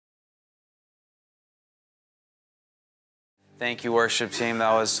Thank you, worship team.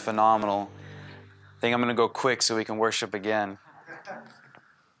 That was phenomenal. I think I'm going to go quick so we can worship again.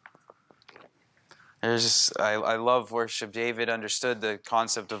 I love worship. David understood the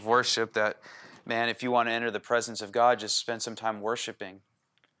concept of worship that, man, if you want to enter the presence of God, just spend some time worshiping.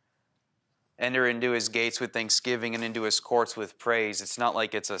 Enter into his gates with thanksgiving and into his courts with praise. It's not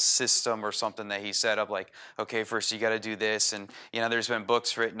like it's a system or something that he set up like, okay, first you got to do this. And, there's been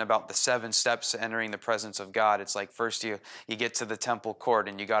books written about the 7 steps to entering the presence of God. It's like first you get to the temple court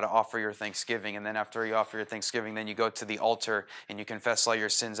and you got to offer your thanksgiving. And then after you offer your thanksgiving, then you go to the altar and you confess all your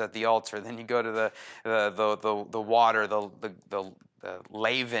sins at the altar. Then you go to the water, the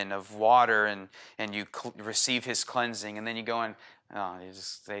laven of water, and you receive his cleansing. And then you go and you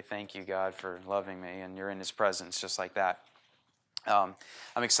just say, thank you, God, for loving me, and you're in his presence just like that. I'm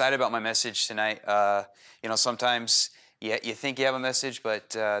excited about my message tonight. Sometimes you think you have a message,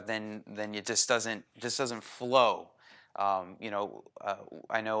 but then it just doesn't flow.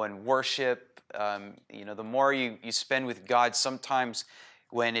 I know in worship, the more you spend with God, sometimes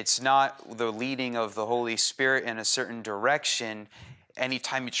when it's not the leading of the Holy Spirit in a certain direction,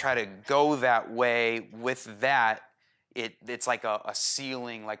 anytime you try to go that way with that, it's like a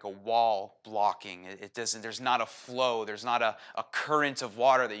ceiling, like a wall blocking. There's not a flow. There's not a current of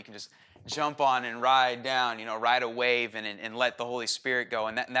water that you can just jump on and ride down, ride a wave and let the Holy Spirit go.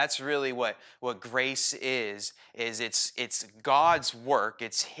 And that's really what grace is it's God's work.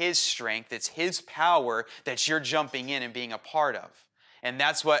 It's his strength. It's his power that you're jumping in and being a part of. And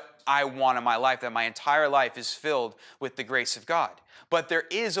that's what I want in my life, that my entire life is filled with the grace of God. But there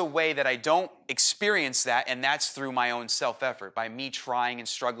is a way that I don't experience that, and that's through my own self-effort, by me trying and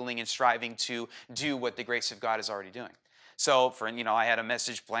struggling and striving to do what the grace of God is already doing. So, I had a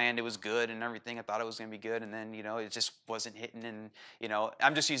message planned, it was good and everything, I thought it was going to be good, and then, it just wasn't hitting, and,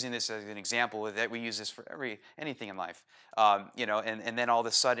 I'm just using this as an example, that we use this for anything in life, and then all of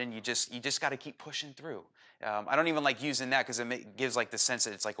a sudden, you just got to keep pushing through. I don't even like using that because it gives like the sense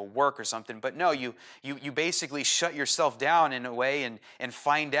that it's like a work or something. But no, you basically shut yourself down in a way and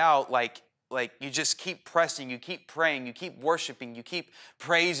find out like you just keep pressing, you keep praying, you keep worshiping, you keep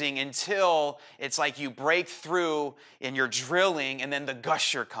praising until it's like you break through and you're drilling and then the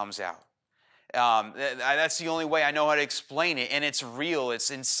gusher comes out. That's the only way I know how to explain it. And it's real, it's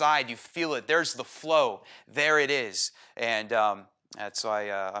inside, you feel it. There's the flow, there it is. And that's why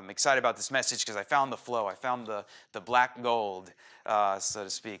I'm excited about this message, because I found the flow. I found the black gold, so to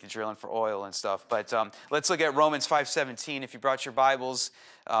speak, drilling for oil and stuff. But let's look at Romans 5:17. If you brought your Bibles,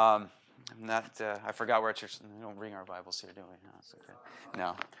 I forgot where church. We don't bring our Bibles here, do we? No, it's okay.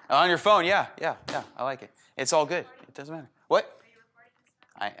 No. On your phone, yeah. I like it. It's all good. It doesn't matter. What?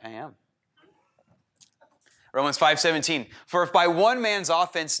 I am. Romans 5:17. For if by one man's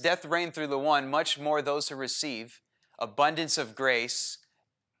offense death reigned through the one, much more those who receive abundance of grace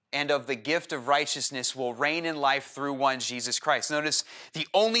and of the gift of righteousness will reign in life through one, Jesus Christ. Notice the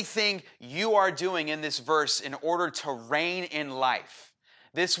only thing you are doing in this verse in order to reign in life.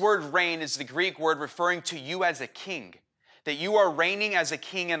 This word reign is the Greek word referring to you as a king, that you are reigning as a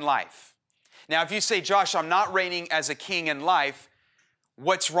king in life. Now, if you say, Josh, I'm not reigning as a king in life,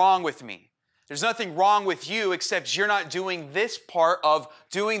 what's wrong with me? There's nothing wrong with you except you're not doing this part of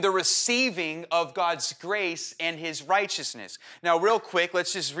doing the receiving of God's grace and his righteousness. Now, real quick,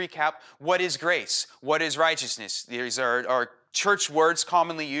 let's just recap. What is grace? What is righteousness? These are church words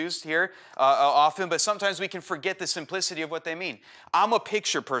commonly used here often, but sometimes we can forget the simplicity of what they mean. I'm a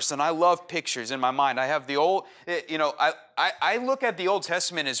picture person. I love pictures in my mind. I have the old, I look at the Old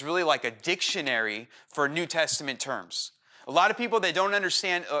Testament as really like a dictionary for New Testament terms. A lot of people, they don't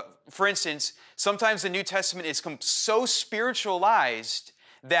understand, for instance, sometimes the New Testament is so spiritualized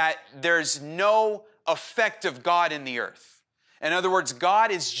that there's no effect of God in the earth. In other words, God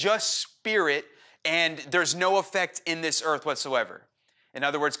is just spirit and there's no effect in this earth whatsoever. In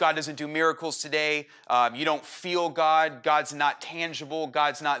other words, God doesn't do miracles today. You don't feel God. God's not tangible.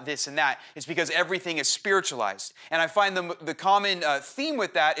 God's not this and that. It's because everything is spiritualized. And I find the common theme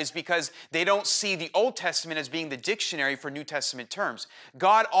with that is because they don't see the Old Testament as being the dictionary for New Testament terms.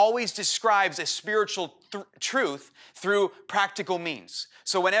 God always describes a spiritual truth through practical means.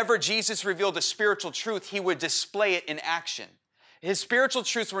 So whenever Jesus revealed a spiritual truth, he would display it in action. His spiritual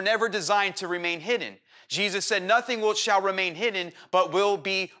truths were never designed to remain hidden. Jesus said, nothing shall remain hidden, but will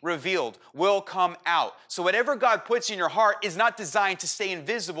be revealed, will come out. So whatever God puts in your heart is not designed to stay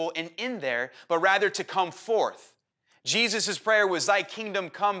invisible and in there, but rather to come forth. Jesus' prayer was, thy kingdom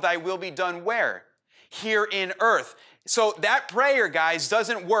come, thy will be done where? Here in earth. So that prayer, guys,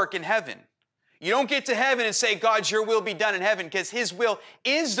 doesn't work in heaven. You don't get to heaven and say, God, your will be done in heaven, because his will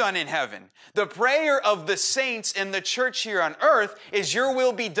is done in heaven. The prayer of the saints in the church here on earth is your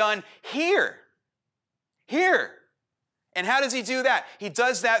will be done here. Here. And how does he do that? He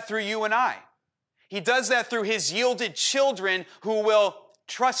does that through you and I. He does that through his yielded children who will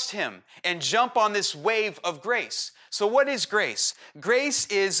trust him and jump on this wave of grace. So what is grace? Grace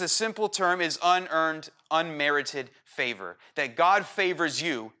is a simple term, is unearned, unmerited favor. That God favors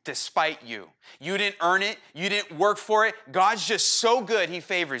you despite you. You didn't earn it. You didn't work for it. God's just so good, he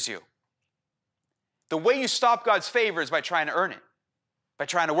favors you. The way you stop God's favor is by trying to earn it, by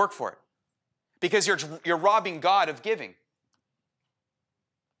trying to work for it. Because you're robbing God of giving.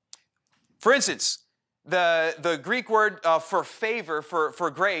 For instance, the Greek word for favor,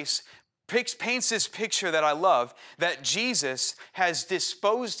 for grace, paints this picture that I love, that Jesus has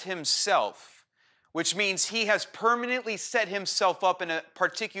disposed himself, which means he has permanently set himself up in a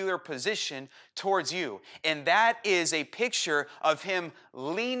particular position towards you. And that is a picture of him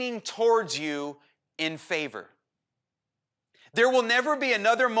leaning towards you in favor. There will never be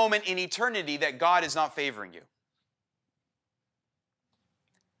another moment in eternity that God is not favoring you.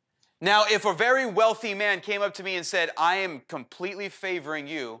 Now, if a very wealthy man came up to me and said, I am completely favoring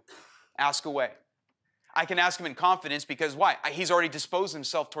you, ask away. I can ask him in confidence because why? He's already disposed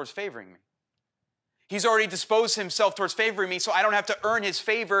himself towards favoring me. He's already disposed himself towards favoring me, so I don't have to earn his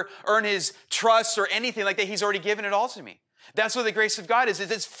favor, earn his trust, or anything like that. He's already given it all to me. That's what the grace of God is.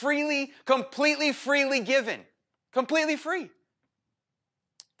 It's freely, completely freely given. Completely free.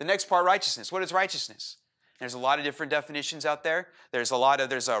 The next part, righteousness. What is righteousness? There's a lot of different definitions out there. There's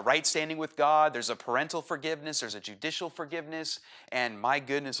a right standing with God. There's a parental forgiveness. There's a judicial forgiveness. And my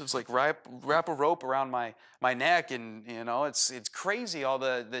goodness, it's like wrap a rope around my neck. And, you know, it's crazy all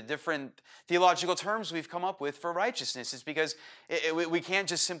the different theological terms we've come up with for righteousness. It's because we can't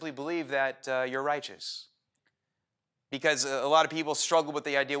just simply believe that you're righteous. Because a lot of people struggle with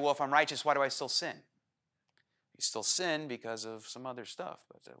the idea, well, if I'm righteous, why do I still sin? You still sin because of some other stuff,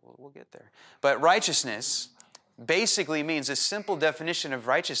 but we'll get there. But righteousness basically means, a simple definition of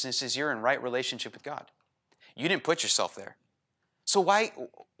righteousness is you're in right relationship with God. You didn't put yourself there. So why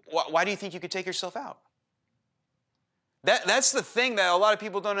do you think you could take yourself out? That's the thing that a lot of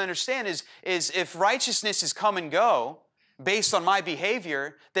people don't understand is if righteousness is come and go based on my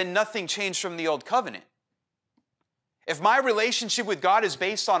behavior, then nothing changed from the old covenant. If my relationship with God is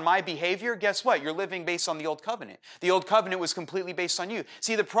based on my behavior, guess what? You're living based on the old covenant. The old covenant was completely based on you.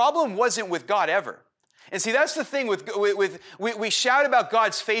 See, the problem wasn't with God ever. And see, that's the thing we shout about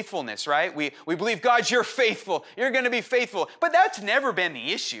God's faithfulness, right? We believe, God, you're faithful. You're going to be faithful. But that's never been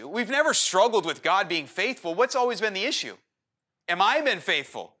the issue. We've never struggled with God being faithful. What's always been the issue? Am I been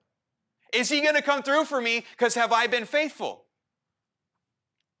faithful? Is he going to come through for me because have I been faithful?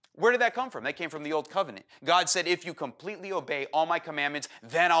 Where did that come from? That came from the old covenant. God said, if you completely obey all my commandments,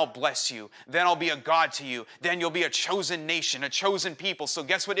 then I'll bless you. Then I'll be a God to you. Then you'll be a chosen nation, a chosen people. So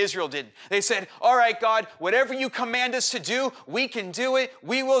guess what Israel did? They said, all right, God, whatever you command us to do, we can do it.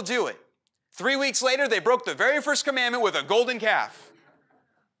 We will do it. 3 weeks later, they broke the very first commandment with a golden calf.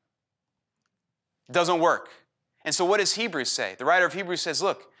 Doesn't work. And so what does Hebrews say? The writer of Hebrews says,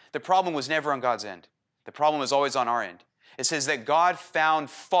 look, the problem was never on God's end. The problem was always on our end. It says that God found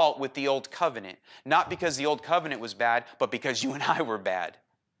fault with the old covenant, not because the old covenant was bad, but because you and I were bad.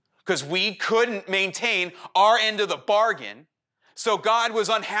 Because we couldn't maintain our end of the bargain. So God was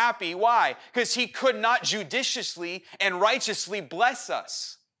unhappy. Why? Because he could not judiciously and righteously bless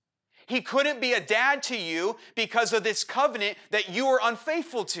us. He couldn't be a dad to you because of this covenant that you were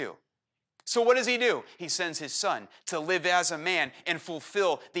unfaithful to. So what does he do? He sends his son to live as a man and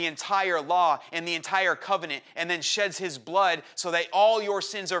fulfill the entire law and the entire covenant, and then sheds his blood so that all your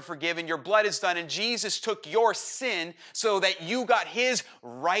sins are forgiven. Your blood is done, and Jesus took your sin so that you got his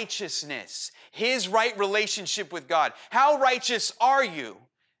righteousness, his right relationship with God. How righteous are you?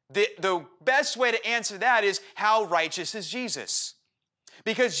 The best way to answer that is, how righteous is Jesus?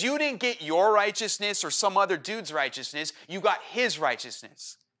 Because you didn't get your righteousness or some other dude's righteousness. You got his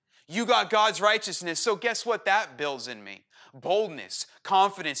righteousness. You got God's righteousness, so guess what that builds in me? Boldness,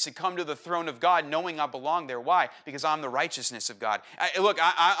 confidence to come to the throne of God knowing I belong there. Why? Because I'm the righteousness of God.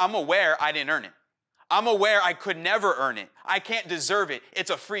 I'm aware I didn't earn it. I'm aware I could never earn it. I can't deserve it. It's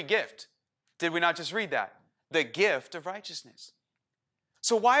a free gift. Did we not just read that? The gift of righteousness.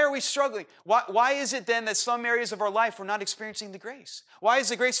 So why are we struggling? Why is it then that some areas of our life we're not experiencing the grace? Why is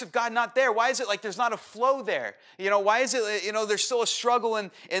the grace of God not there? Why is it like there's not a flow there? Why is it, there's still a struggle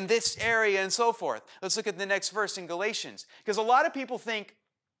in this area and so forth? Let's look at the next verse in Galatians. Because a lot of people think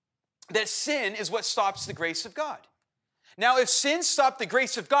that sin is what stops the grace of God. Now, if sin stopped the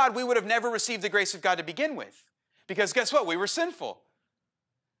grace of God, we would have never received the grace of God to begin with. Because guess what? We were sinful.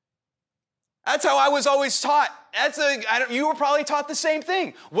 That's how I was always taught. You were probably taught the same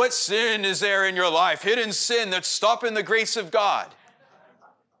thing. What sin is there in your life? Hidden sin that's stopping the grace of God.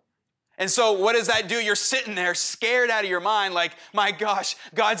 And so what does that do? You're sitting there scared out of your mind like, my gosh,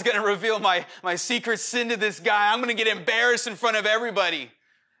 God's going to reveal my secret sin to this guy. I'm going to get embarrassed in front of everybody.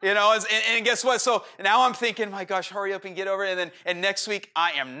 You know, and guess what? So now I'm thinking, my gosh, hurry up and get over it. And next week,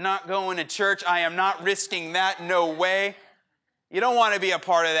 I am not going to church. I am not risking that. No way. You don't want to be a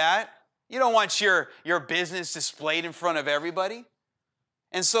part of that. You don't want your business displayed in front of everybody.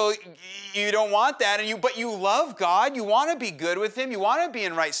 And so you don't want that, but you love God. You want to be good with Him. You want to be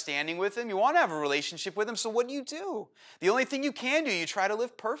in right standing with Him. You want to have a relationship with Him. So what do? The only thing you can do, you try to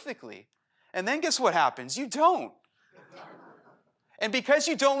live perfectly. And then guess what happens? You don't. And because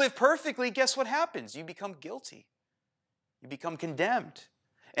you don't live perfectly, guess what happens? You become guilty. You become condemned.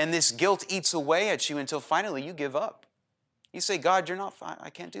 And this guilt eats away at you until finally you give up. You say, God, you're not fine. I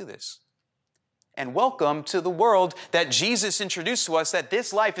can't do this. And welcome to the world that Jesus introduced to us, that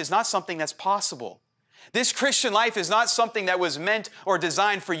this life is not something that's possible. This Christian life is not something that was meant or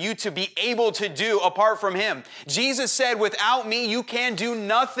designed for you to be able to do apart from Him. Jesus said, without me, you can do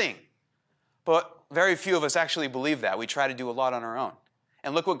nothing. But very few of us actually believe that. We try to do a lot on our own.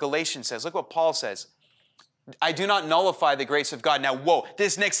 And look what Galatians says. Look what Paul says. I do not nullify the grace of God. Now, whoa,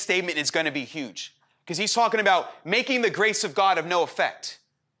 this next statement is going to be huge because he's talking about making the grace of God of no effect.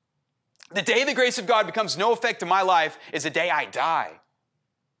 The day the grace of God becomes no effect in my life is the day I die.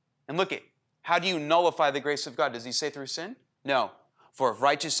 And look at, how do you nullify the grace of God? Does he say through sin? No. For if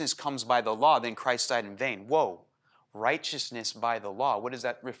righteousness comes by the law, then Christ died in vain. Whoa. Righteousness by the law. What is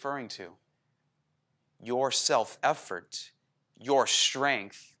that referring to? Your self-effort, your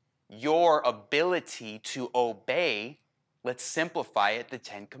strength, your ability to obey, let's simplify it, the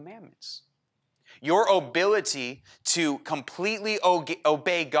Ten Commandments. Your ability to completely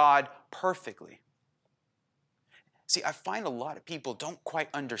obey God perfectly. See, I find a lot of people don't quite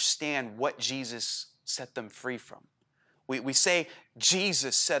understand what Jesus set them free from. We say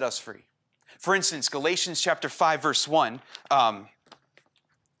Jesus set us free. For instance, Galatians chapter 5, verse 1.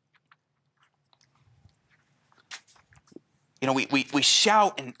 We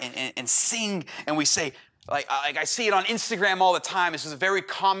shout and sing and we say, like I see it on Instagram all the time. This is a very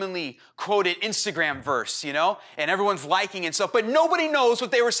commonly quoted Instagram verse, and everyone's liking and stuff, but nobody knows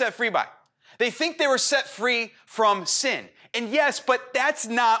what they were set free by. They think they were set free from sin. And yes, but that's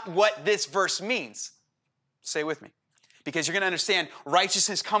not what this verse means. Say with me. Because you're going to understand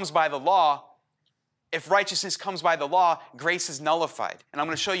righteousness comes by the law. If righteousness comes by the law, grace is nullified. And I'm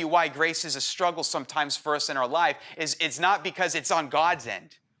going to show you why grace is a struggle sometimes for us in our life. It's not because it's on God's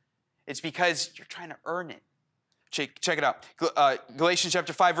end. It's because you're trying to earn it. Check it out. Galatians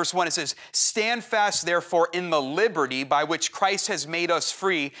chapter 5, verse 1, it says, stand fast, therefore, in the liberty by which Christ has made us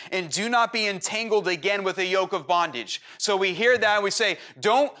free, and do not be entangled again with a yoke of bondage. So we hear that and we say,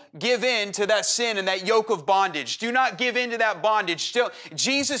 don't give in to that sin and that yoke of bondage. Do not give in to that bondage.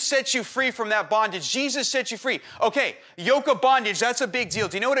 Jesus set you free from that bondage. Jesus set you free. Okay, yoke of bondage, that's a big deal.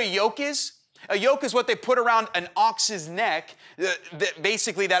 Do you know what a yoke is? A yoke is what they put around an ox's neck.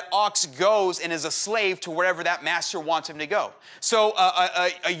 Basically, that ox goes and is a slave to wherever that master wants him to go. So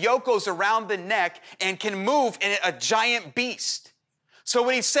a yoke goes around the neck and can move in a giant beast. So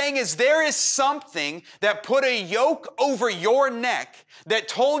what he's saying is there is something that put a yoke over your neck that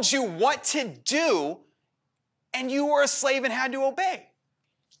told you what to do, and you were a slave and had to obey.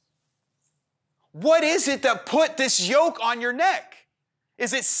 What is it that put this yoke on your neck?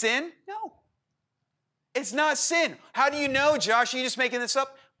 Is it sin? No. It's not sin. How do you know, Josh? Are you just making this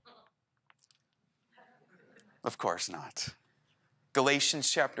up? Of course not. Galatians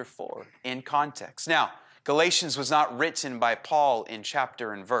chapter 4, in context. Now, Galatians was not written by Paul in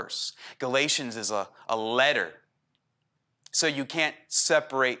chapter and verse. Galatians is a letter. So you can't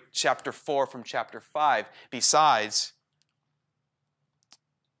separate chapter 4 from chapter 5. Besides,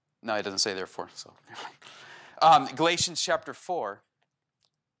 no, it doesn't say therefore. So, Galatians chapter 4.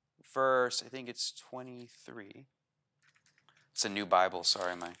 Verse, I think it's 23. It's a new Bible.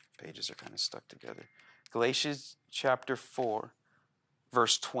 Sorry, my pages are kind of stuck together. Galatians chapter 4,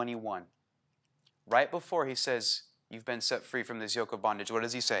 verse 21. Right before he says, you've been set free from this yoke of bondage, what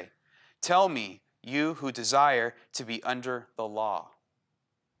does he say? Tell me, you who desire to be under the law.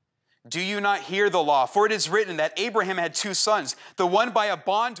 Do you not hear the law? For it is written that Abraham had two sons, the one by a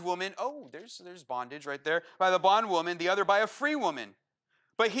bondwoman. Oh, there's bondage right there. By the bondwoman, the other by a free woman.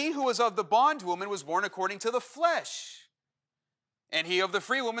 But he who was of the bondwoman was born according to the flesh. and he of the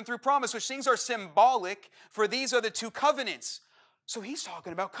free woman through promise, which things are symbolic, for these are the two covenants. So he's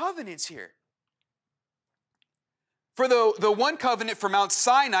talking about covenants here. For the one covenant for Mount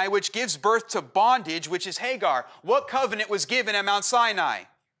Sinai, which gives birth to bondage, which is Hagar. What covenant was given at Mount Sinai?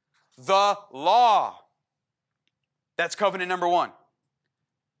 The law. That's covenant number one.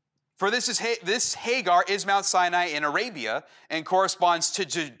 For this Hagar is Mount Sinai in Arabia and corresponds to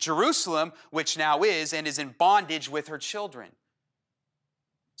Jerusalem, which now is, and is in bondage with her children.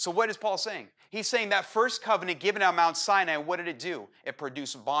 So what is Paul saying? He's saying that first covenant given at Mount Sinai, what did it do? It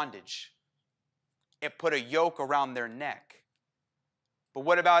produced bondage. It put a yoke around their neck. But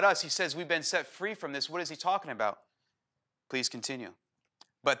what about us? He says we've been set free from this. What is he talking about? Please continue.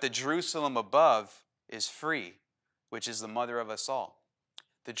 But the Jerusalem above is free, which is the mother of us all.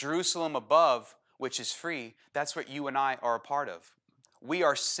 The Jerusalem above, which is free, that's what you and I are a part of. We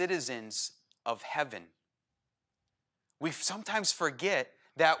are citizens of heaven. We sometimes forget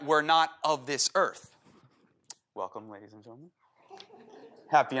that we're not of this earth. Welcome, ladies and gentlemen.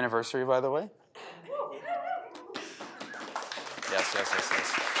 Happy anniversary, by the way. Yes.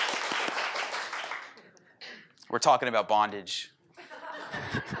 We're talking about bondage.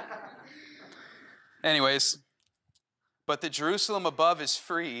 Anyways, but the Jerusalem above is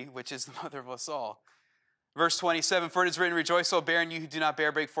free, which is the mother of us all. Verse 27, for it is written, rejoice, O barren, you who do not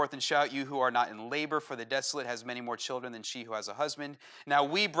bear, break forth and shout, you who are not in labor, for the desolate has many more children than she who has a husband. Now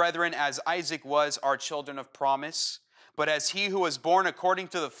we, brethren, as Isaac was, are children of promise. But as he who was born according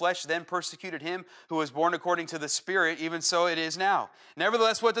to the flesh then persecuted him who was born according to the Spirit, even so it is now.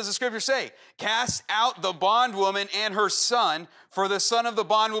 Nevertheless, what does the Scripture say? Cast out the bondwoman and her son, for the son of the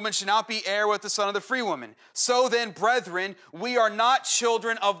bondwoman should not be heir with the son of the free woman. So then, brethren, we are not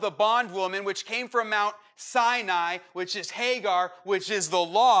children of the bondwoman, which came from Mount Sinai, which is Hagar, which is the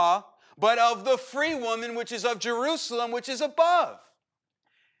law, but of the free woman, which is of Jerusalem, which is above.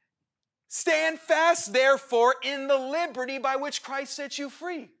 Stand fast, therefore, in the liberty by which Christ set you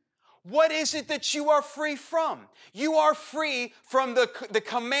free. What is it that you are free from? You are free from the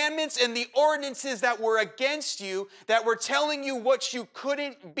commandments and the ordinances that were against you, that were telling you what you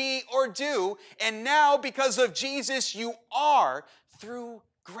couldn't be or do. And now, because of Jesus, you are through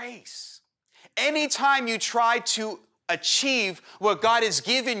grace. Anytime you try to achieve what God has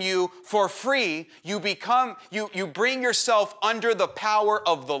given you for free, you bring yourself under the power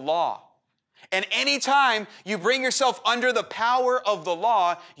of the law. And anytime you bring yourself under the power of the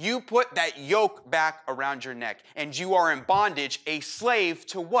law, you put that yoke back around your neck. And you are in bondage, a slave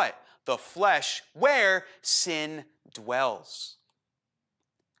to what? The flesh, where sin dwells.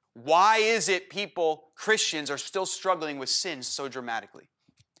 Why is it Christians are still struggling with sin so dramatically?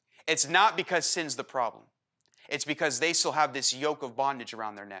 It's not because sin's the problem. It's because they still have this yoke of bondage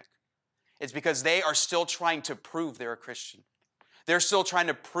around their neck. It's because they are still trying to prove they're a Christian. They're still trying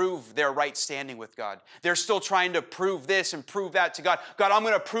to prove their right standing with God. They're still trying to prove this and prove that to God. God, I'm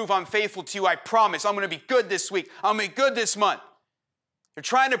going to prove I'm faithful to you. I promise. I'm going to be good this week. I'm going to be good this month. They're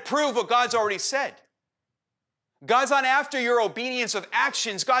trying to prove what God's already said. God's not after your obedience of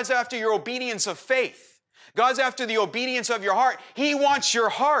actions. God's after your obedience of faith. God's after the obedience of your heart. He wants your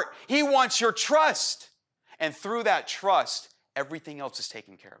heart. He wants your trust. And through that trust, everything else is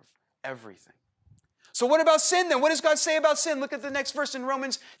taken care of. Everything. So what about sin then? What does God say about sin? Look at the next verse in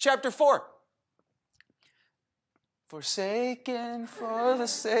Romans chapter 4. Forsaken for the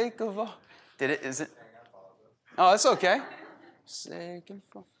sake of all. Is it? Oh, that's okay. Forsaken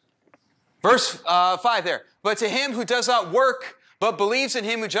for. Verse 5 there. But to him who does not work, but believes in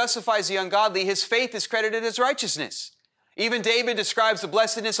him who justifies the ungodly, his faith is credited as righteousness. Even David describes the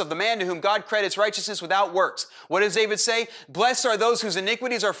blessedness of the man to whom God credits righteousness without works. What does David say? Blessed are those whose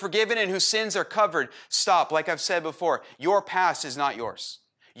iniquities are forgiven and whose sins are covered. Stop. Like I've said before, your past is not yours.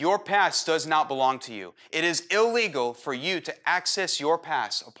 Your past does not belong to you. It is illegal for you to access your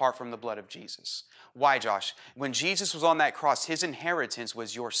past apart from the blood of Jesus. Why, Josh? When Jesus was on that cross, his inheritance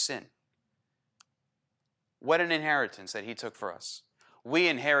was your sin. What an inheritance that he took for us. We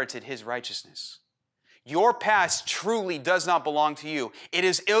inherited his righteousness. Your past truly does not belong to you. It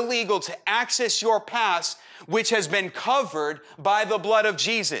is illegal to access your past, which has been covered by the blood of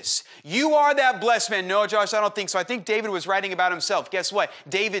Jesus. You are that blessed man. No, Josh, I don't think so. I think David was writing about himself. Guess what?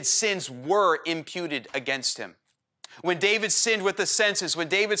 David's sins were imputed against him. When David sinned with the census, when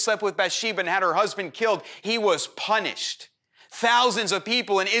David slept with Bathsheba and had her husband killed, he was punished. Thousands of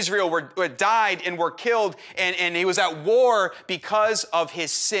people in Israel died and were killed, and he was at war because of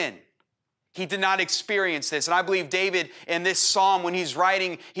his sin. He did not experience this. And I believe David in this psalm, when he's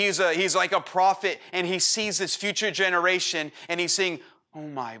writing, he's like a prophet, and he sees this future generation, and he's saying, oh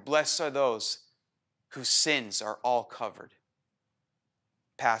my, blessed are those whose sins are all covered.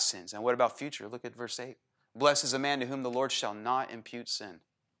 past sins. And what about future? Look at verse 8. Blessed is the man to whom the Lord shall not impute sin.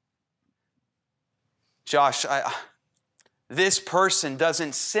 Josh, this person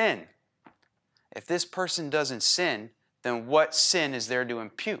doesn't sin. If this person doesn't sin, then what sin is there to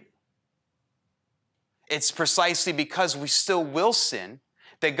impute? It's precisely because we still will sin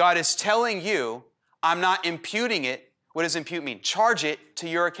that God is telling you, I'm not imputing it. What does impute mean? Charge it to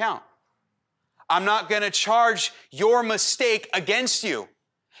your account. I'm not going to charge your mistake against you.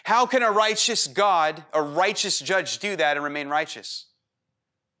 How can a righteous God, a righteous judge, do that and remain righteous?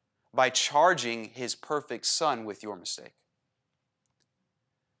 By charging his perfect son with your mistake.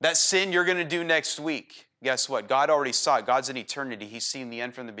 That sin you're going to do next week, guess what? God already saw it. God's in eternity. He's seen the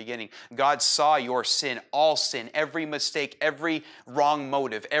end from the beginning. God saw your sin, every mistake, every wrong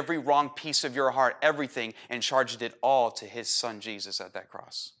motive, every wrong piece of your heart, everything, and charged it all to his son Jesus at that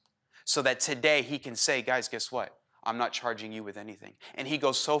cross. So that today he can say, guys, guess what? I'm not charging you with anything. And he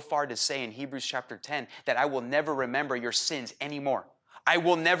goes so far to say in Hebrews chapter 10 that I will never remember your sins anymore. I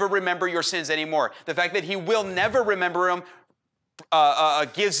will never remember your sins anymore. The fact that he will never remember them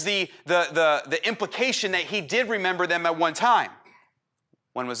gives the implication that he did remember them at one time.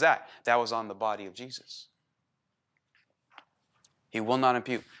 When was that? That was on the body of Jesus. He will not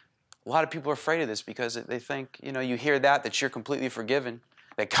impute. A lot of people are afraid of this because they think, you hear that you're completely forgiven,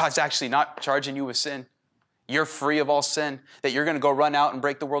 that God's actually not charging you with sin. You're free of all sin, that you're going to go run out and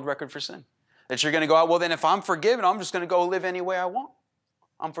break the world record for sin. That you're going to go out, well, then if I'm forgiven, I'm just going to go live any way I want.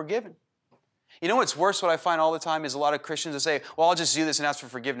 I'm forgiven. You know what's worse, what I find all the time is a lot of Christians that say, well, I'll just do this and ask for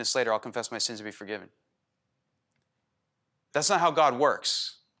forgiveness later. I'll confess my sins and be forgiven. That's not how God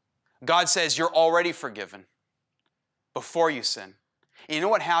works. God says you're already forgiven before you sin. And you know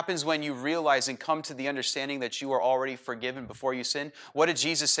what happens when you realize and come to the understanding that you are already forgiven before you sin? What did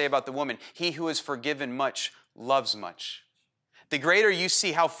Jesus say about the woman? He who is forgiven much loves much. The greater you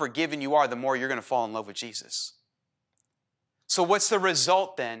see how forgiven you are, the more you're going to fall in love with Jesus. So what's the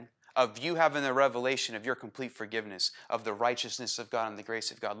result then of you having the revelation of your complete forgiveness, of the righteousness of God and the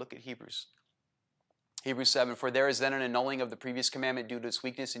grace of God? Look at Hebrews. Hebrews 7, for there is then an annulling of the previous commandment due to its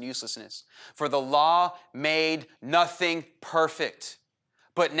weakness and uselessness. For the law made nothing perfect,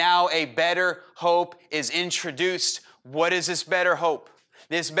 but now a better hope is introduced. What is this better hope?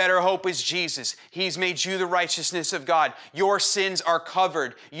 This better hope is Jesus. He's made you the righteousness of God. Your sins are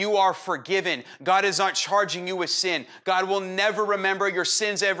covered. You are forgiven. God is not charging you with sin. God will never remember your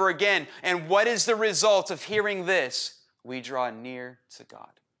sins ever again. And what is the result of hearing this? We draw near to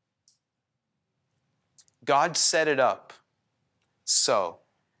God. God set it up so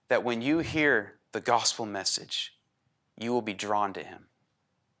that when you hear the gospel message, you will be drawn to him.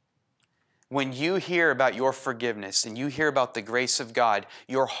 When you hear about your forgiveness and you hear about the grace of God,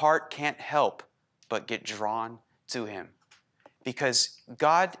 your heart can't help but get drawn to him because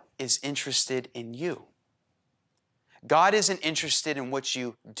God is interested in you. God isn't interested in what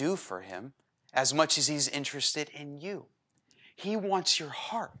you do for him as much as he's interested in you. He wants your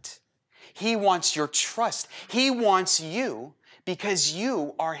heart. He wants your trust. He wants you because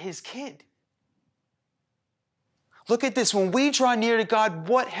you are his kid. Look at this. When we draw near to God,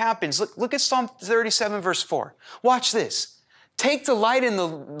 what happens? Look at Psalm 37, verse 4. Watch this. Take delight in the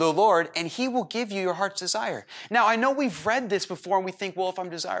Lord, and he will give you your heart's desire. Now, I know we've read this before, and we think, well, if I'm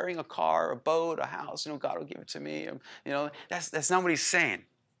desiring a car, a boat, a house, God will give it to me. That's not what he's saying.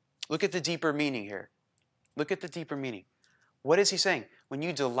 Look at the deeper meaning here. Look at the deeper meaning. What is he saying? When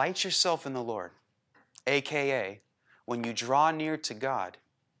you delight yourself in the Lord, a.k.a. when you draw near to God,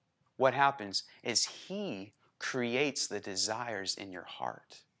 what happens is he creates the desires in your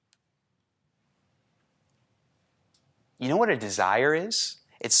heart. You know what a desire is?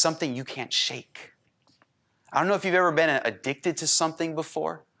 It's something you can't shake. I don't know if you've ever been addicted to something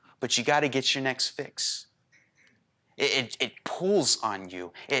before, but you got to get your next fix. It pulls on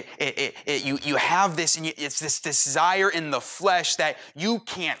you. You have this, and it's this desire in the flesh that you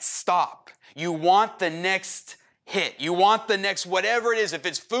can't stop. You want the next hit. You want the next whatever it is, if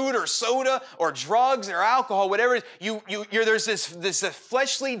it's food or soda or drugs or alcohol, whatever it is, there's this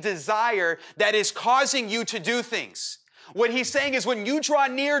fleshly desire that is causing you to do things. What he's saying is when you draw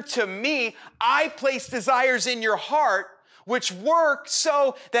near to me, I place desires in your heart which work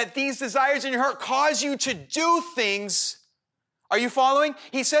so that these desires in your heart cause you to do things. Are you following?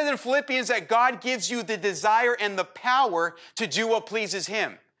 He says in Philippians that God gives you the desire and the power to do what pleases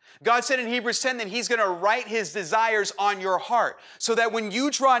him. God said in Hebrews 10 that he's going to write his desires on your heart so that when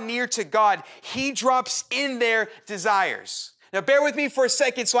you draw near to God, he drops in there desires. Now bear with me for a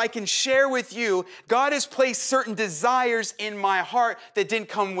second so I can share with you, God has placed certain desires in my heart that didn't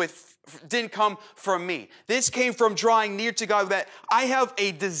come from me. This came from drawing near to God, that I have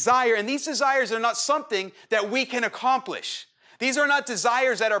a desire, and these desires are not something that we can accomplish. These are not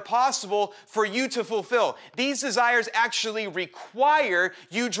desires that are possible for you to fulfill. These desires actually require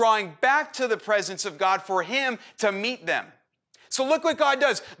you drawing back to the presence of God for Him to meet them. So look what God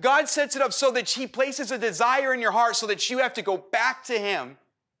does. God sets it up so that He places a desire in your heart so that you have to go back to Him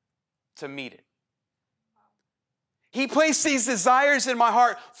to meet it. He placed these desires in my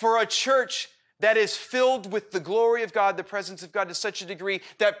heart for a church that is filled with the glory of God, the presence of God, to such a degree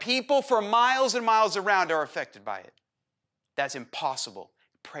that people for miles and miles around are affected by it. That's impossible.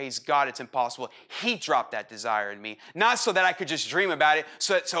 Praise God, it's impossible. He dropped that desire in me, not so that I could just dream about it,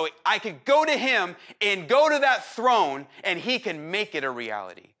 so I could go to Him and go to that throne and He can make it a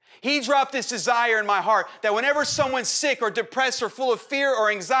reality. He dropped this desire in my heart that whenever someone's sick or depressed or full of fear or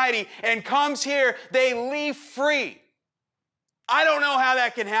anxiety and comes here, they leave free. I don't know how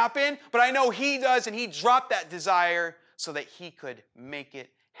that can happen, but I know He does, and He dropped that desire so that He could make it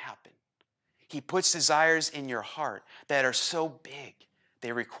happen. He puts desires in your heart that are so big,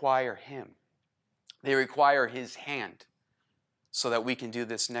 they require Him. They require His hand so that we can do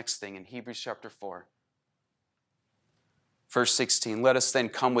this next thing in Hebrews chapter 4. Verse 16, let us then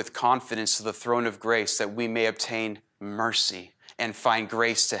come with confidence to the throne of grace that we may obtain mercy and find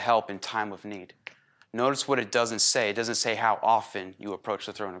grace to help in time of need. Notice what it doesn't say. It doesn't say how often you approach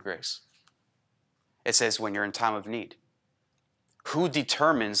the throne of grace. It says when you're in time of need. Who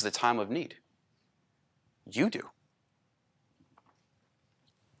determines the time of need? You do.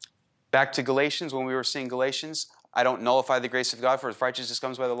 Back to Galatians, when we were seeing Galatians, I don't nullify the grace of God, for if righteousness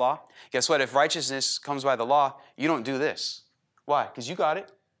comes by the law. Guess what? If righteousness comes by the law, you don't do this. Why? Because you got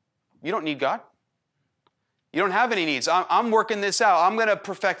it. You don't need God. You don't have any needs. I'm working this out. I'm going to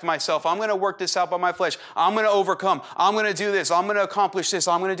perfect myself. I'm going to work this out by my flesh. I'm going to overcome. I'm going to do this. I'm going to accomplish this.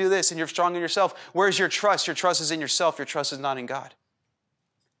 I'm going to do this. And you're strong in yourself. Where's your trust? Your trust is in yourself. Your trust is not in God.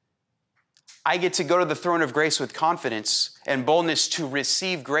 I get to go to the throne of grace with confidence and boldness to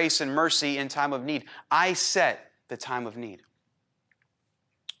receive grace and mercy in time of need. I set the time of need.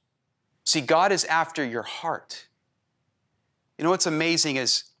 See, God is after your heart. You know what's amazing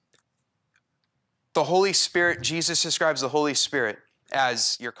is the Holy Spirit, Jesus describes the Holy Spirit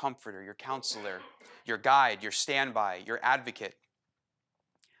as your comforter, your counselor, your guide, your standby, your advocate.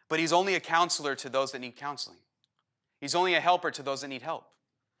 But He's only a counselor to those that need counseling. He's only a helper to those that need help.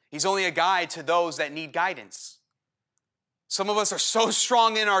 He's only a guide to those that need guidance. Some of us are so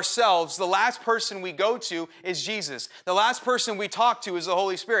strong in ourselves, the last person we go to is Jesus. The last person we talk to is the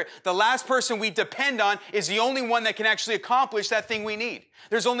Holy Spirit. The last person we depend on is the only one that can actually accomplish that thing we need.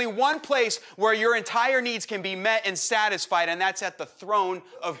 There's only one place where your entire needs can be met and satisfied, and that's at the throne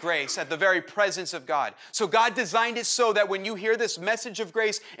of grace, at the very presence of God. So God designed it so that when you hear this message of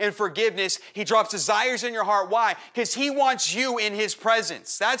grace and forgiveness, He drops desires in your heart. Why? Because He wants you in His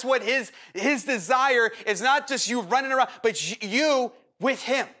presence. That's what His desire is, not just you running around, but you with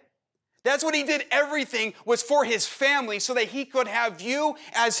Him. That's what He did. Everything was for His family so that He could have you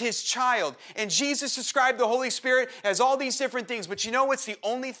as His child. And Jesus described the Holy Spirit as all these different things. But you know what's the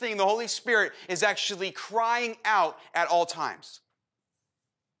only thing the Holy Spirit is actually crying out at all times?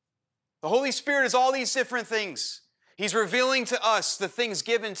 The Holy Spirit is all these different things. He's revealing to us the things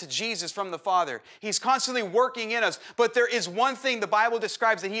given to Jesus from the Father. He's constantly working in us. But there is one thing the Bible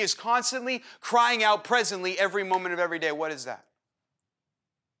describes that He is constantly crying out presently every moment of every day. What is that?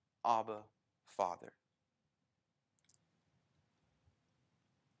 Abba, Father.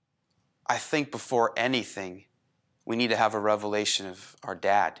 I think before anything, we need to have a revelation of our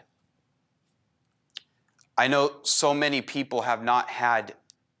dad. I know so many people have not had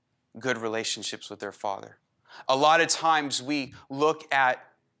good relationships with their father. A lot of times we look at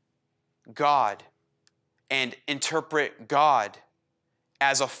God and interpret God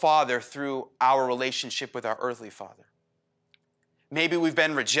as a father through our relationship with our earthly father. Maybe we've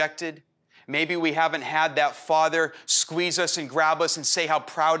been rejected. Maybe we haven't had that father squeeze us and grab us and say how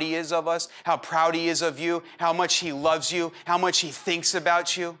proud he is of us, how proud he is of you, how much he loves you, how much he thinks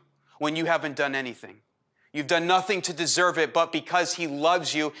about you when you haven't done anything. You've done nothing to deserve it, but because he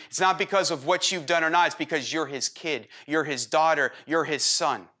loves you, it's not because of what you've done or not, it's because you're his kid, you're his daughter, you're his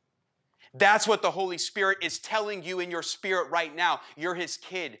son. That's what the Holy Spirit is telling you in your spirit right now. You're his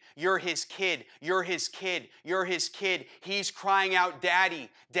kid. You're his kid. You're his kid. You're his kid. He's crying out, Daddy,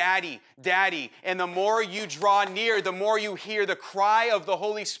 Daddy, Daddy. And the more you draw near, the more you hear the cry of the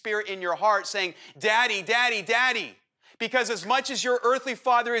Holy Spirit in your heart saying, Daddy, Daddy, Daddy. Because as much as your earthly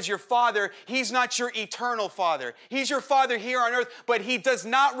father is your father, he's not your eternal father. He's your father here on earth, but he does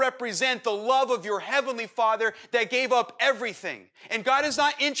not represent the love of your heavenly Father that gave up everything. And God is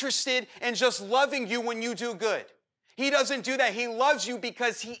not interested in just loving you when you do good. He doesn't do that. He loves you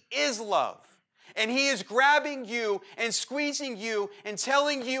because he is love. And he is grabbing you and squeezing you and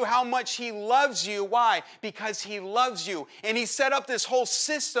telling you how much he loves you. Why? Because he loves you. And he set up this whole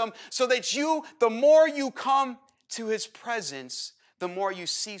system so that you, the more you come to his presence, the more you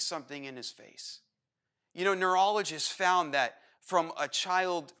see something in his face. You know, neurologists found that from a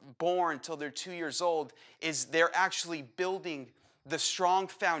child born till they're 2 years old, is they're actually building the strong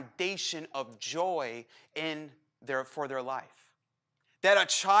foundation of joy for their life. That a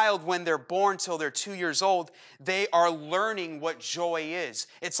child, when they're born till they're 2 years old, they are learning what joy is.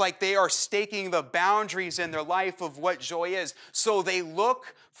 It's like they are staking the boundaries in their life of what joy is. So they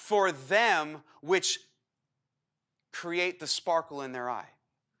look for them which create the sparkle in their eye.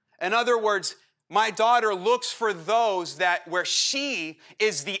 In other words, my daughter looks for those where she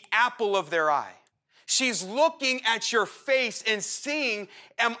is the apple of their eye. She's looking at your face and seeing,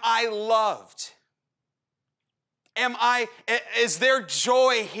 am I loved? Is there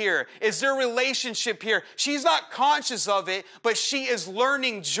joy here? Is there relationship here? She's not conscious of it, but she is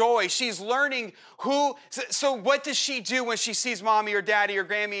learning joy. She's learning so what does she do when she sees mommy or daddy or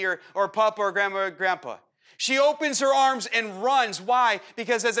Grammy or papa or grandma or grandpa? She opens her arms and runs. Why?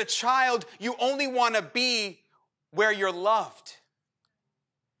 Because as a child, you only want to be where you're loved.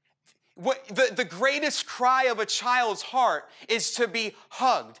 The greatest cry of a child's heart is to be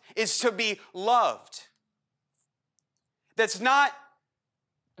hugged, is to be loved.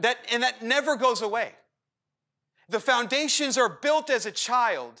 And that never goes away. The foundations are built as a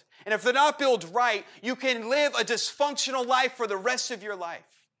child, and if they're not built right, you can live a dysfunctional life for the rest of your life.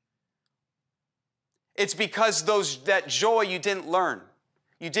 It's because that joy you didn't learn.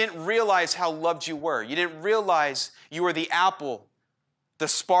 You didn't realize how loved you were. You didn't realize you were the apple, the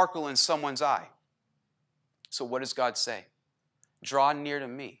sparkle in someone's eye. So what does God say? Draw near to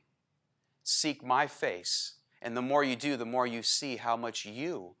me. Seek my face. And the more you do, the more you see how much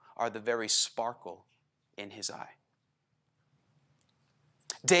you are the very sparkle in his eye.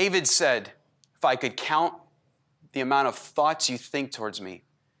 David said, if I could count the amount of thoughts you think towards me,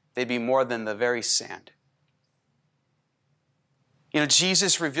 they'd be more than the very sand. You know,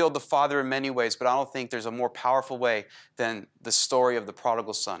 Jesus revealed the Father in many ways, but I don't think there's a more powerful way than the story of the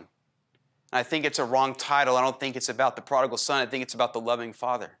prodigal son. And I think it's a wrong title. I don't think it's about the prodigal son. I think it's about the loving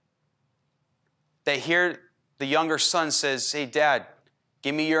Father. That here, the younger son says, hey, Dad,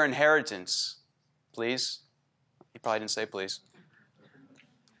 give me your inheritance, please. He probably didn't say please.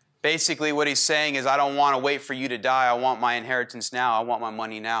 Basically, what he's saying is, I don't want to wait for you to die. I want my inheritance now. I want my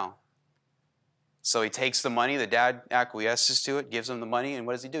money now. So he takes the money. The dad acquiesces to it, gives him the money, and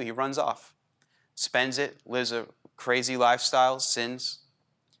what does he do? He runs off, spends it, lives a crazy lifestyle, sins.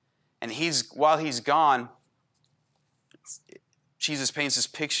 And while he's gone, Jesus paints this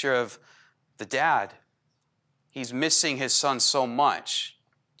picture of the dad. He's missing his son so much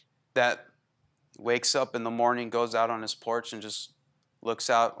that he wakes up in the morning, goes out on his porch, and just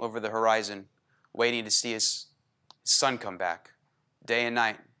looks out over the horizon, waiting to see his son come back, day and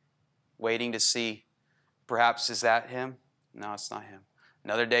night, waiting to see, perhaps, is that him? No, it's not him.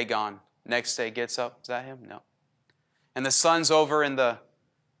 Another day gone. Next day gets up, is that him? No. And the son's over in the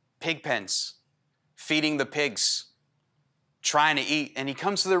pig pens, feeding the pigs, trying to eat, and he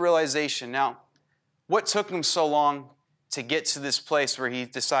comes to the realization, now, what took him so long to get to this place where he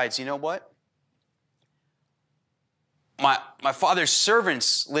decides, you know what? My father's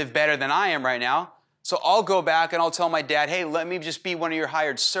servants live better than I am right now, so I'll go back and I'll tell my dad, hey, let me just be one of your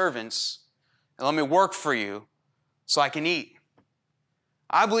hired servants and let me work for you so I can eat.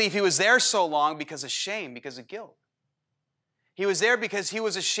 I believe he was there so long because of shame, because of guilt. He was there because he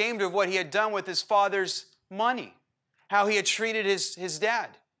was ashamed of what he had done with his father's money, how he had treated his dad.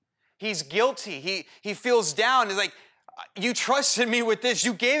 He's guilty. He feels down. He's like, you trusted me with this.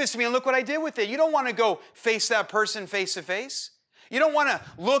 You gave this to me, and look what I did with it. You don't want to go face that person face to face. You don't want to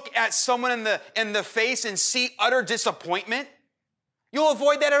look at someone in the face and see utter disappointment. You'll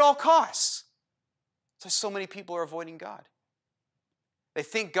avoid that at all costs. So many people are avoiding God. They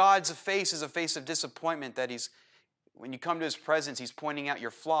think God's face is a face of disappointment, that when you come to his presence, he's pointing out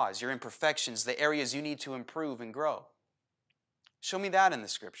your flaws, your imperfections, the areas you need to improve and grow. Show me that in the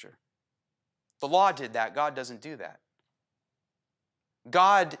scripture. The law did that. God doesn't do that.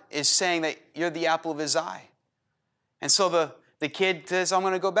 God is saying that you're the apple of his eye. And so the kid says, I'm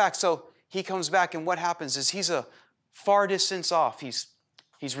going to go back. So he comes back, and what happens is he's a far distance off.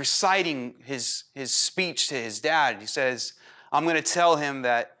 he's reciting his speech to his dad. He says, I'm going to tell him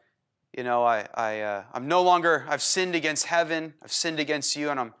that, I'm no longer, I've sinned against heaven, I've sinned against you,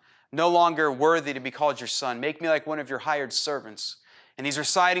 and I'm no longer worthy to be called your son. Make me like one of your hired servants. And he's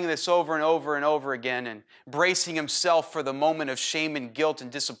reciting this over and over and over again and bracing himself for the moment of shame and guilt and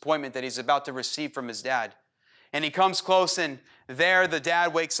disappointment that he's about to receive from his dad. And he comes close, and there the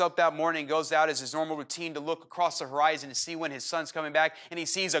dad wakes up that morning, goes out as his normal routine to look across the horizon to see when his son's coming back, and he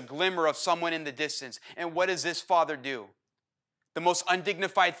sees a glimmer of someone in the distance. And what does this father do? The most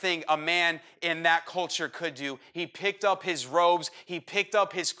undignified thing a man in that culture could do. He picked up his robes, he picked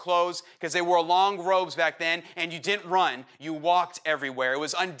up his clothes, because they wore long robes back then, and you didn't run, you walked everywhere. It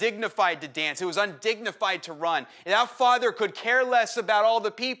was undignified to dance, it was undignified to run. And that father could care less about all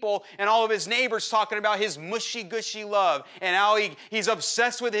the people and all of his neighbors talking about his mushy-gushy love and how he's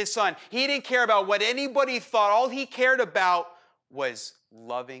obsessed with his son. He didn't care about what anybody thought. All he cared about was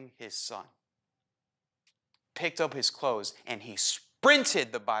loving his son. Picked up his clothes, and he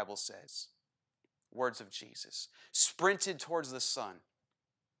sprinted, the Bible says. Words of Jesus. Sprinted towards the Son.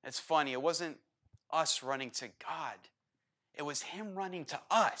 It's funny, it wasn't us running to God. It was him running to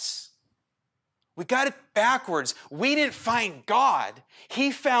us. We got it backwards. We didn't find God. He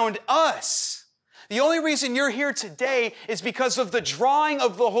found us. The only reason you're here today is because of the drawing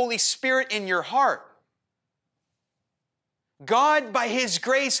of the Holy Spirit in your heart. God, by His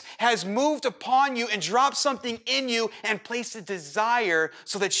grace, has moved upon you and dropped something in you and placed a desire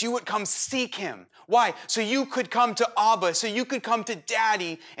so that you would come seek Him. Why? So you could come to Abba, so you could come to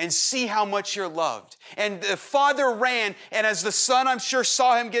Daddy and see how much you're loved. And the father ran, and as the son, I'm sure,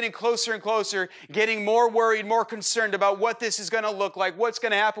 saw him getting closer and closer, getting more worried, more concerned about what this is going to look like, what's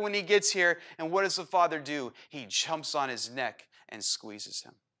going to happen when he gets here. And what does the father do? He jumps on his neck and squeezes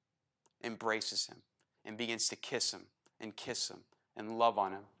him, embraces him, and begins to kiss him and love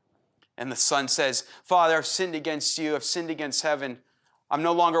on him. And the son says, Father, I've sinned against you. I've sinned against heaven. I'm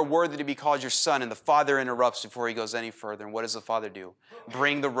no longer worthy to be called your son. And the father interrupts before he goes any further. And what does the father do?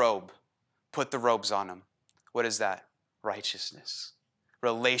 Bring the robe. Put the robes on him. What is that? Righteousness.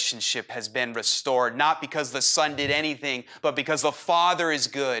 Relationship has been restored, not because the son did anything, but because the father is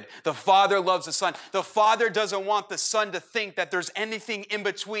good. The father loves the son. The father doesn't want the son to think that there's anything in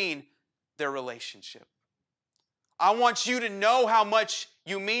between their relationship. I want you to know how much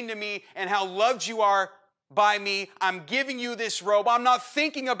you mean to me and how loved you are by me. I'm giving you this robe. I'm not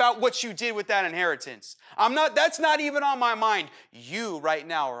thinking about what you did with that inheritance. That's not even on my mind. You right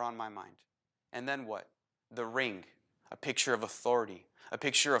now are on my mind. And then what? The ring, a picture of authority, a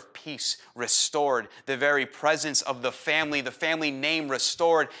picture of peace restored, the very presence of the family name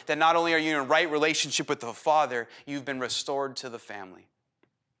restored, that not only are you in a right relationship with the Father, you've been restored to the family.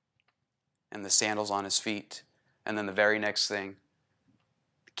 And the sandals on his feet. And then the very next thing,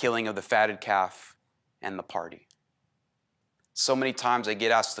 the killing of the fatted calf and the party. So many times I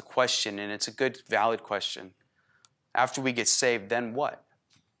get asked the question, and it's a good, valid question. After we get saved, then what?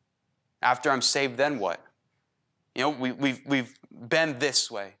 After I'm saved, then what? You know, we've been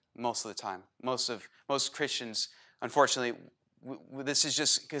this way most of the time. Most Christians, unfortunately, this is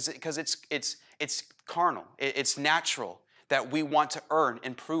just because it's carnal. It's natural that we want to earn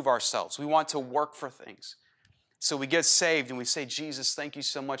and prove ourselves. We want to work for things. So we get saved and we say, Jesus, thank you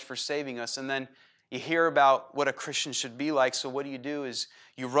so much for saving us. And then you hear about what a Christian should be like. So what do is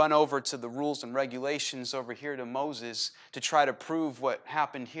you run over to the rules and regulations over here to Moses to try to prove what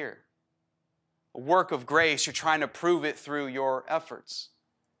happened here. A work of grace, you're trying to prove it through your efforts.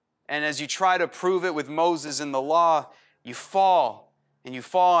 And as you try to prove it with Moses and the law, you fall. And you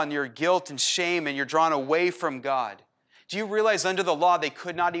fall on your guilt and shame, and you're drawn away from God. Do you realize under the law they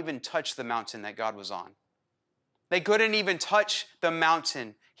could not even touch the mountain that God was on? They couldn't even touch the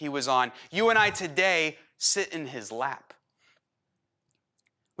mountain he was on. You and I today sit in his lap.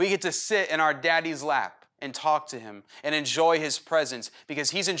 We get to sit in our daddy's lap and talk to him and enjoy his presence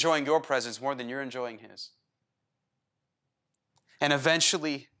because he's enjoying your presence more than you're enjoying his. And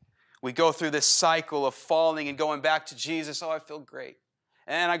eventually, we go through this cycle of falling and going back to Jesus. Oh, I feel great.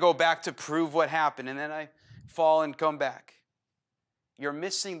 And then I go back to prove what happened, and then I fall and come back. You're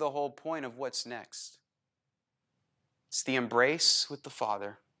missing the whole point of what's next. It's the embrace with the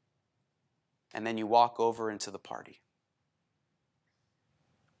Father, and then you walk over into the party.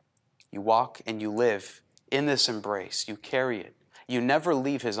 You walk and you live in this embrace. You carry it. You never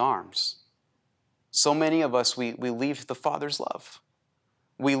leave his arms. So many of us, we leave the Father's love.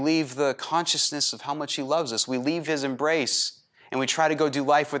 We leave the consciousness of how much he loves us. We leave his embrace, and we try to go do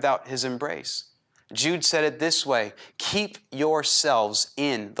life without his embrace. Jude said it this way, keep yourselves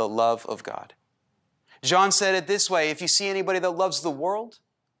in the love of God. John said it this way, if you see anybody that loves the world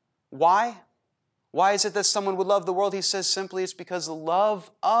Why? Why is it that someone would love the world? He says simply it's because the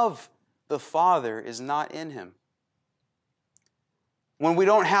love of the Father is not in him. When we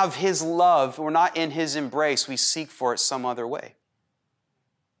don't have his love, we're not in his embrace, we seek for it some other way.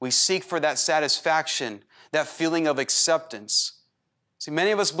 We seek for that satisfaction, that feeling of acceptance. See,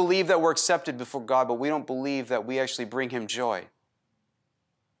 many of us believe that we're accepted before God, but we don't believe that we actually bring him joy.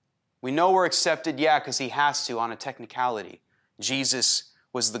 We know we're accepted, yeah, because he has to on a technicality. Jesus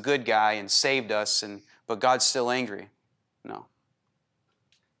was the good guy and saved us, but God's still angry. No.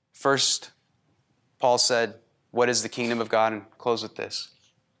 First, Paul said, what is the kingdom of God? And close with this.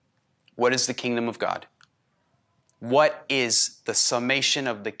 What is the kingdom of God? What is the summation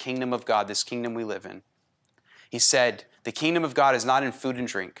of the kingdom of God, this kingdom we live in? He said, the kingdom of God is not in food and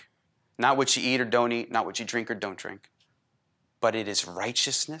drink, not what you eat or don't eat, not what you drink or don't drink, but it is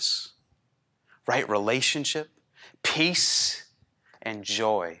righteousness, right relationship, peace, and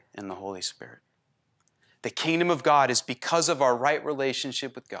joy in the Holy Spirit. The kingdom of God is because of our right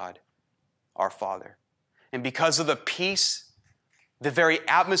relationship with God, our Father, and because of the peace, the very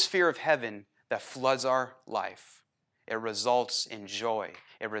atmosphere of heaven that floods our life. It results in joy.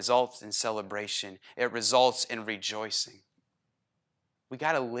 It results in celebration. It results in rejoicing. We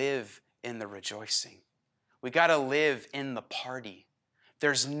got to live in the rejoicing. We got to live in the party.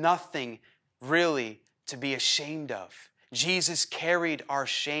 There's nothing really to be ashamed of. Jesus carried our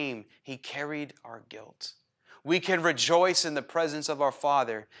shame. He carried our guilt. We can rejoice in the presence of our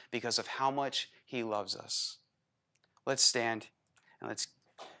Father because of how much he loves us. Let's stand and let's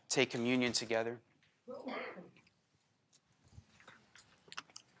take communion together.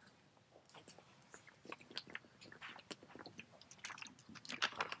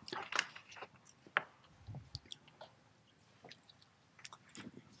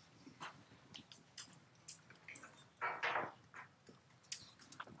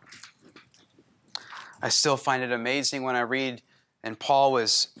 I still find it amazing when I read, and Paul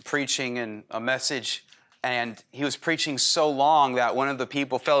was preaching in a message, and he was preaching so long that one of the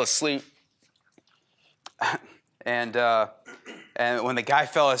people fell asleep. And when the guy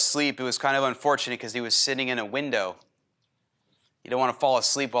fell asleep, it was kind of unfortunate because he was sitting in a window. You don't want to fall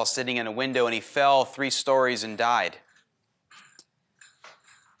asleep while sitting in a window, and he fell 3 stories and died.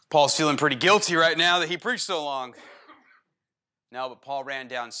 Paul's feeling pretty guilty right now that he preached so long. No, but Paul ran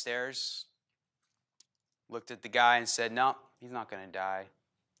downstairs, looked at the guy and said, no, he's not going to die.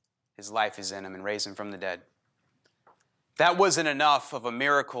 His life is in him, and raised him from the dead. That wasn't enough of a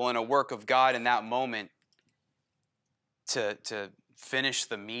miracle and a work of God in that moment to finish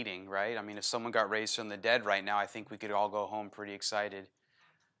the meeting, right? I mean, if someone got raised from the dead right now, I think we could all go home pretty excited.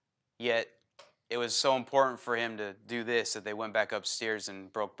 Yet, it was so important for him to do this that they went back upstairs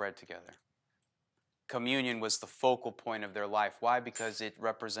and broke bread together. Communion was the focal point of their life. Why? Because it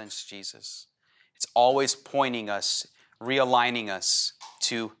represents Jesus. It's always pointing us, realigning us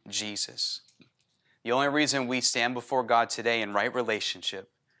to Jesus. The only reason we stand before God today in right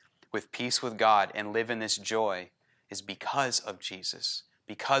relationship, with peace with God, and live in this joy is because of Jesus,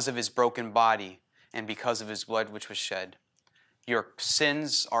 because of his broken body, and because of his blood which was shed. Your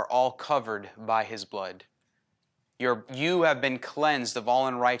sins are all covered by his blood. You have been cleansed of all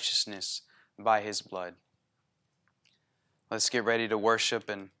unrighteousness by his blood. Let's get ready to worship,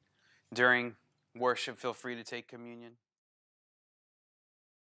 and during worship, feel free to take communion.